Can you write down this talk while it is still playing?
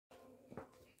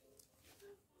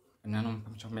Nanom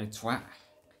pamchome twa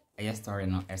a story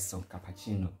no eso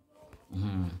Capachino.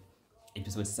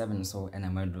 Episode 7 so and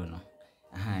amado no.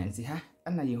 Nti ha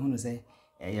ana ye hunu say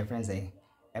your friends say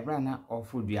ebra na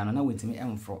ofru duano na wetimi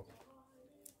emfro.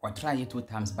 Or try it 2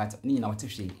 times but ni na what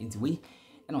hwe nti we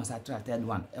and was at third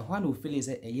one. E ho na feel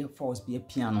say a force be a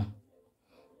piano.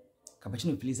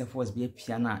 Capachino feel say force be a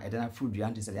piano e na fru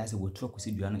duano say as we talk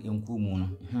kusi duano enku mu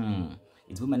no.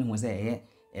 It's woman who say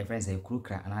a friend say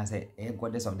krukra and I say a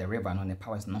goddess of the river no the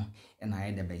powers no and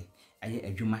I the bay aye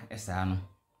adwuma esa no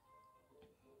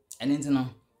and into no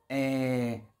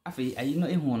afi ayi no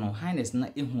ehu no highness na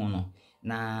ehu no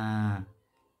na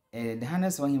the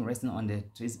highness saw him resting on the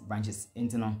trees branches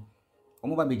into no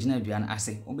omo ba begina aduan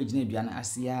ase omo begina aduan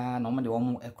ase ya na omo de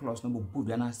omo close no bu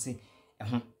aduan ase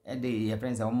eho e de your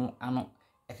friends omo ano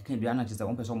ekeka aduan na chese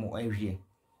omo pese omo ahwie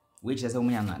we chese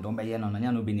omo ya na don ba ye no na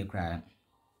nya no be ni kra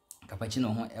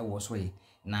Capachino ho e wo so yi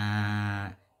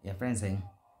na your friends say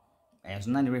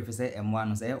so na the refer say emwa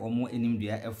no say omo enim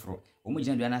dua efro omo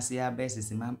gina dua na se ya be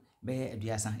sesima be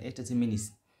aduasa 30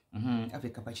 minutes afi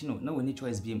Capachino na woni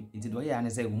choice bi nti do ya na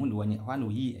say hu de wonye ho na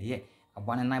oyi eye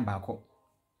abone nan ba ko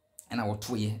na wo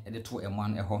to ye e de to emwa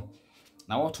no e ho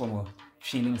na wo to no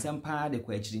hwinin nsem pa de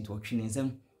kwa akiri nti wo hwinin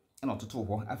nsem na ototo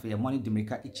ho afi emwa no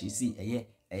dimirika ichisi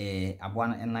eye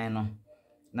abone nan no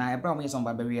na ebra mo yeso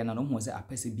mba bewe na no hu se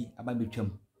apese bi aba betwam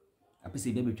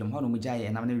apese bi betwam ho no mo gyaye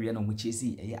na na wie na mo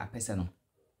chesi eye apese no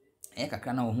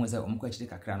kakra na wo hu se omko akiri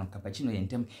kakra no Capachino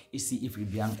yentem esi ifri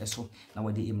bia no eso na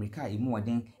wode emirika emu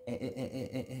woden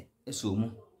eso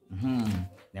mu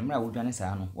na mra wo dwane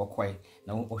saa no wo koi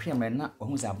na wo hwe mra na wo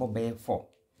hu se abobe 4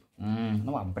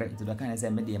 na wa bre to do kan se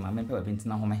me de ma me pe wa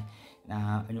bintina home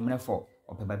na anwumre 4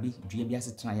 opeba bi dua bi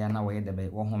asetena ya na wo ye debe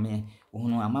wo home wo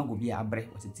hunu amago bi abre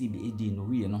otiti bi edi no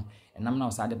wie no enam na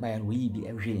osade ba ya wo yi bi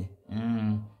ahwe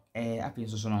afi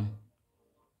so no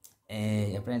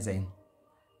your friend say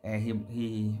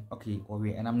he okay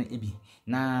we enam na ebi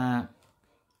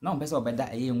na ompese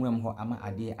obeda enwuram ho ama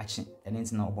ade ache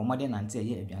enenti na obomode nante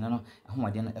aduane no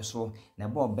ahomode no eso na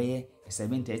ebe obeye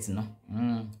 7:30 no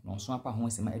no so apa ho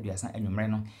sema aduasa anwumre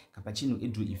no Capachino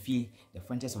edu ifie the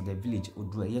frontiers of the village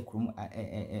odu eye krom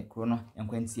kro no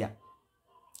enkwantia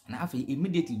na afi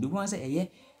immediately do won say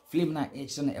eye flame na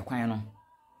eche na ekwan no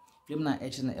flame na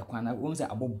eche na ekwan na won say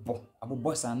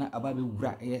abobo sana ababe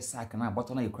wura eye sack na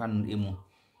aboto na ekran no emu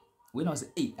we no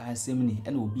say asem ni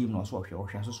na obi no so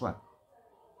ohwe so a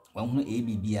wahunu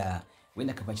bibia we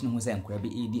na Capachino ho say nkura bi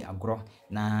edi agro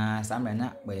na samre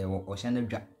na wo hye na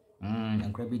dwa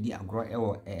nkura bi di agro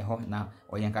ho na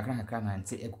oyen kakra na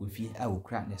nte ekofie a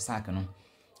okura ne sack no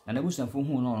na nabusanfo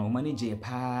hu no manage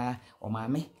pa o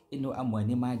maame eno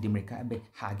amani ma demirika be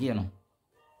hage no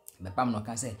bepam no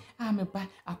ka say mepa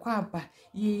akwa ba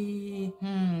ye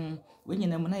we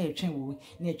nyina mu na ye twen wo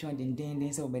na ye twen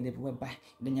den say obede ba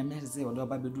de nyame say odo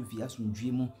ba bedu fi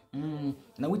asundwie mu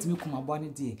na wetimi kum abo ne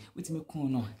de wetimi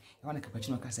kum no e wana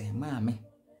Capachino ka say maame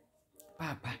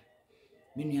papa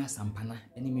menua sampana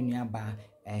ene menua ba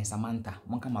Samantha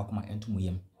monka makoma entumu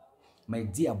yem ma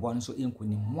di abo no so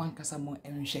enkoni mo ankasa mo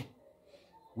enhwe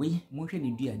we mo hwe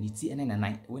ne dua ne ti ene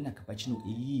nanan we na Capachino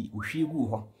eyi ohwegu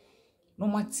ho no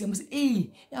matem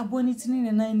say ya abo ne ti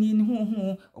ne nanan ni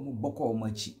hu omo boko omo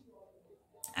achi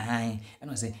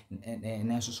eno say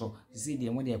na so see de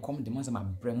mo de come de mo say ma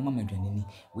bre mo ma dwane ni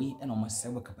we eno mo say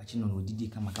we Capachino no didi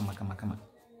kama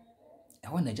e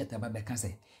wona jata ba be ka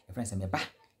say e friend say me ba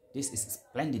this is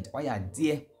splendid why are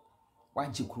dear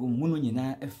waji kuro munu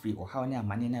nyina afri ohaw ne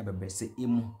amane na bebrese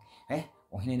emu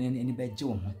ohene ne be je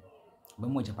wo ho ba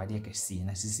mo japade kesi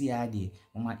na sisi ya de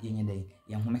mama yenye dai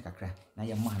ye home kakra na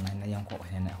ye mo hanan na ye nko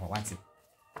ohene ho wate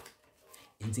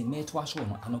enti meto aso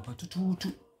no anopa tututu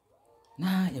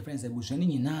na ye friends ebusuani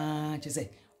nyina chese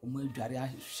o mo adware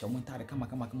ahwe mo tare kama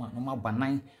no ma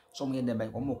banan so mo ye de be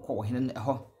o mo ko ohene ne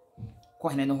ho ko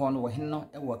ohene ne ho no ohene no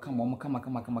e wo kama mo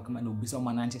kama na obisa o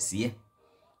manan chese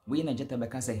we na jeta be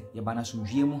ka say ye bana so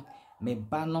hwie mu me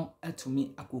ba no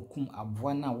atumi akokum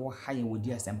aboa na wo haye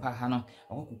wodi asempa ha no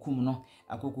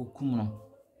akokum no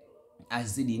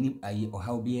azidi ni ayi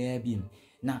ohaw bia biem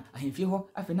na ahemfie ho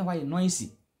afi na waye noisy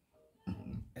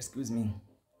excuse me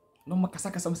no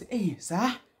makasa mo say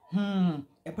sa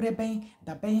epre ben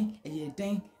da ben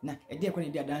den na ede ekwa ne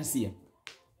dia dance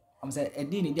am say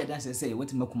ede ne dia dance say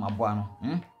wetimi akum aboa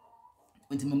no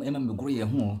wetimi emegro ye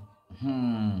ho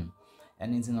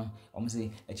and nti no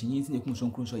say achinyi nti nekum so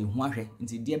nkru so ye hu ahwe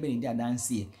nti dia be ne dia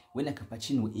dance we na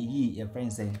Capachino eyi your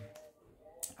friend say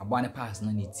aboa ne pass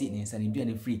na ne ti ne nsa ne dua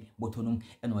ne free botonum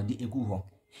e na ode egu ho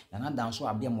na dan so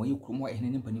abia mo ye krum ho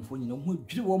ehne ne mpanifo nyina ho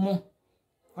dwiri wo mo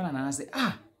kwana na say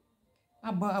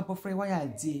abofra why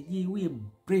ade ye we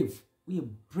brave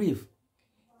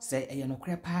say e no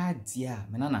kra pa dia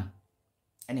me nana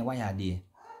ene why ade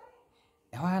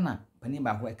e ho na pani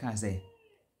ba ho e kan say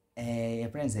your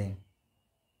friend say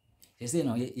she say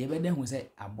no ye be hu say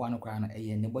aboa no kra no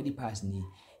e ne body parts ni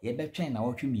ye be twen na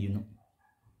wotwe mienu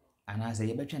ana say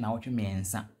ye be twen na wotwe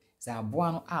mensa say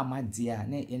aboa no ama dia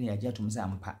na ye ne yaje atum say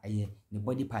ampa e ne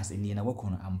body parts ni na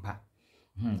wakono ampa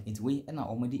it we na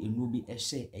omodi enu bi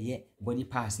ehye eye body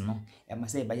parts no e ma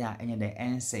say ba ya enye de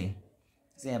ense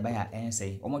say ba ya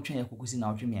ense omotwen ya kokusi na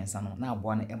wotwe mensa no na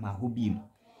aboa no e ma ho bi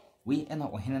we na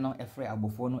ohene no efre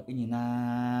abofo no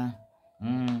enyina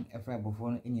efre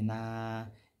abofo no enyina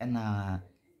na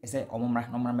say omomra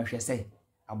no mra mehwe say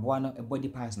aboa no body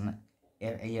parts no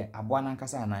eye aboa na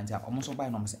nkasa na ntia omoso bai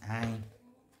no mo say an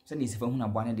say ni sifa hu na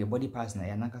aboa no de body parts na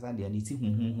ya na nkasa de ni ti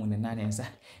hu ne na ne nsa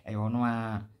eye ono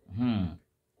a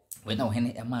we na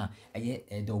ohene ema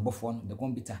eye de obofo no de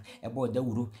computer ebo de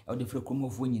wuru e de fre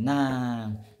kromofo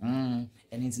nyina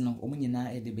eni nti no omo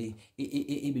nyina e de be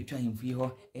betwa hemfie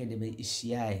ho e de be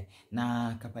ihia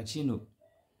na Capachino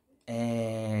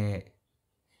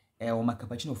o ma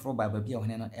Capachino fro ba bia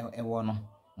ohene no wo no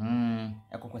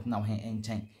ekokot na ohene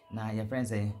enchen na your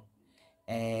friends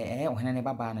ohene ne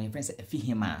baba no your friends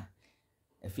afihima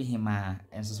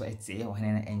enso so etie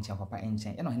ohene ne enchen papa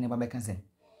enchen e no ohene baba kan se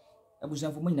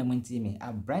abusuafo mo nyina montie me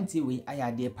abranti we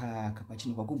ayade pa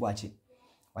Capachino kwakubu achi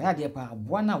wayade pa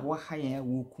aboa na wo haye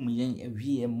wo kum yen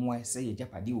awie mo se ye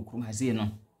japade wo kum haze no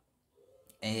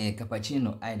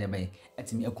Capachino ayde bay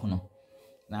atimi akuno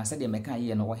na sɛ de meka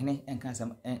ye no wohene enka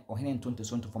sam ohene ntonto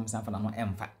so ntofom sanfa na no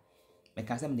emfa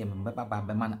meka sam de mbaba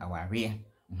baba man aware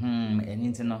eni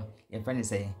nti no ye friend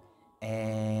say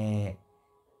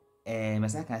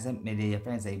mesa ka sam me de ye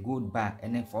friend say good bar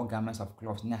and 4 garments of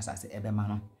cloth ni asase ebema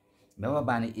no baba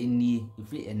ba no eni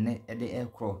ifi enne ede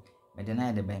ekro me de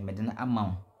na de ben me de na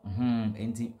ama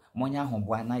enti monya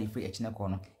hoboa na ifi echine ko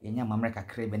no yenya mamre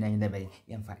kakra be na yin de be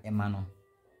yemfa ema no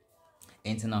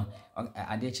enti no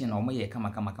adechi na omo ye kama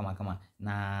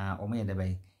na omo ye de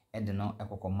bay ede no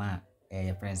ekokoma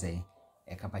friends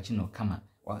Capachino kama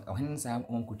ohene sa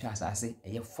onkutwa asase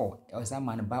eye 4 e sa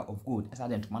man bar of gold esa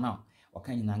de ntoma na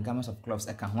okan nyina garments of cloths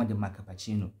eka ho de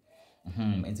Capachino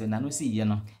enti na no si ye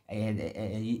no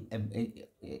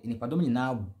ni padom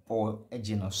nyina bo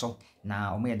eje no so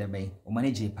na omo ye de bay o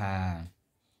manage pa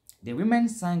the women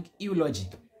sang eulogy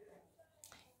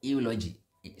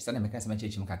so na meka sama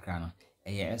chechim kakra no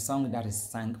a song that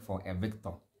is sung for a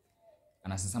victor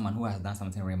and as someone who has done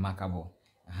something remarkable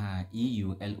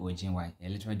eulogy a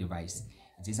literal device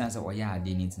it is answer oya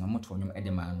ade ni ntina moto nwom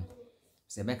edema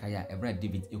se beka ya Ebra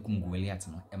David ekum Goliath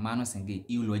no a man sing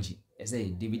eulogy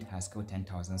say David has killed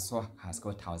 10,000 Saul has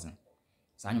killed 1,000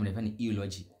 so anyum le fan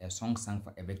eulogy a song sung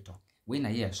for a victor we na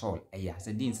ye Saul ya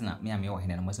say din ntina me am ye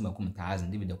ohene no mo se makum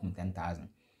 1,000 David akum 10,000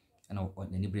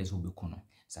 and the brace will be kono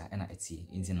sa na etie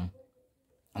nti no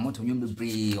amoto nyom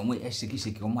bebre omo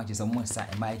shiki omo achese omo sa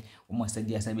emai omo sa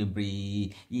dia sa bebre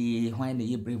yi hwan na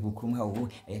ye brave krum ha o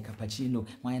Capachino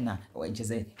hwan na o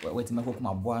achese wetima kokum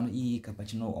aboa no yi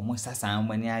Capachino omo sasa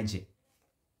mani age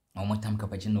omo tam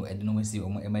Capachino ede no wasi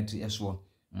omo ematri eso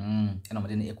na mo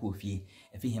de na ekofie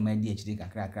efi hema di achide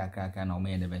kakra na omo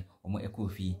ye de be omo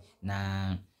ekofie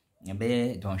na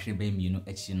be don hwe be mienu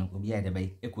achi no obi ya de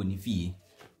be ekoni fie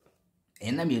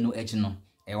na mienu achi no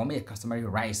omo ye customary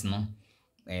rice no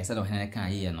said ohene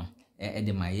kan ye no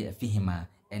de maye afihima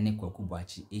ene kwakubu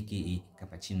achi aka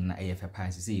Capachino na efe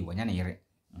pass say wonya ne yere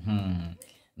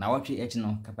na watwe echi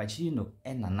no Capachino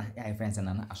nana ya friends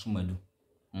nana asomadu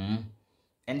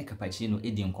ene Capachino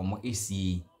edi nkomo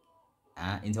esi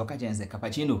nti waka jense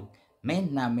Capachino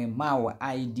men na me mawo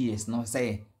ideas no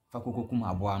say fa kokokum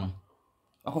aboa no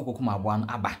akokokum aboa no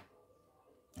aba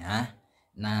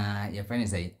na your friend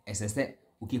say esese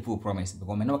we keep full promise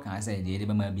because me no can say the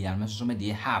be ma bia me so me dey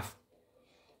half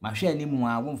ma hwe animu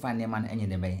a wo mfa ne man enye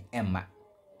de be emma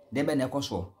de be na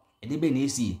ekoso e de be na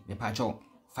esi me pa cho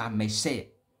fa me share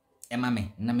emma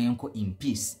me na me nko in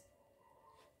peace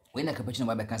we na Capachino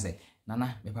ba be ka say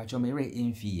nana me pa cho me re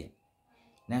emfie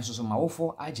na so ma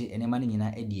wofo age enema ne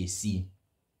nyina e de esi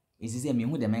ezise me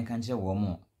hu de men kan kire wo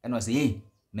mo e no say hey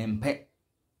me mpe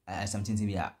something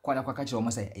bia kwada kwaka kire wo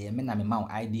mo say e me na me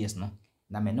ma ideas no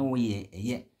na me no ye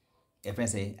eye e friend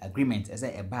say agreement e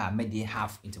say e ba me dey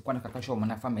half into kwana kaka show mo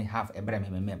na fa me half e bra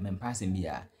me pass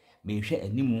bia me hwe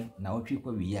animu na otwi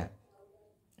kwa wi ya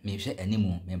me hwe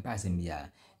animu me pass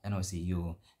bia e no say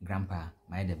yo grandpa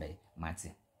my de bay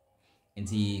mate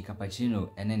nti Capachino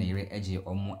ene ne yere eje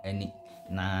omo ani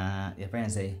na e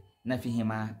friend say na fi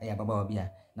hima e ya baba obi a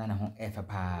na ho e fa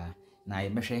pa na e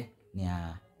behwe ne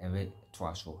a e we to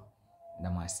aso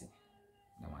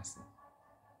Damasi.